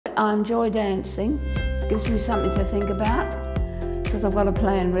I enjoy dancing. It gives me something to think about because I've got to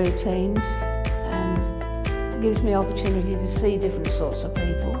plan routines, and it gives me opportunity to see different sorts of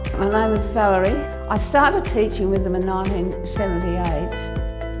people. My name is Valerie. I started teaching with them in 1978,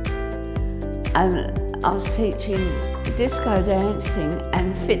 and I was teaching disco dancing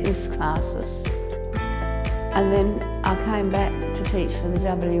and fitness classes. And then I came back to teach for the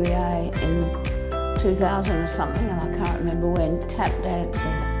WEA in 2000 or something, and I can't remember when, tap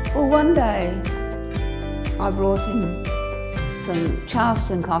dancing. Well, one day I brought in some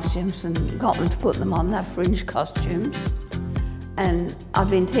Charleston costumes and got them to put them on, they're fringe costumes. And I've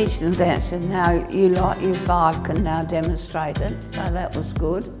been teaching them dancing. Now you lot, you five, can now demonstrate it, so that was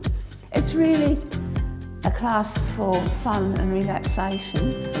good. It's really a class for fun and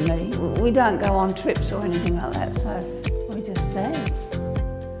relaxation for me. We don't go on trips or anything like that, so we just dance.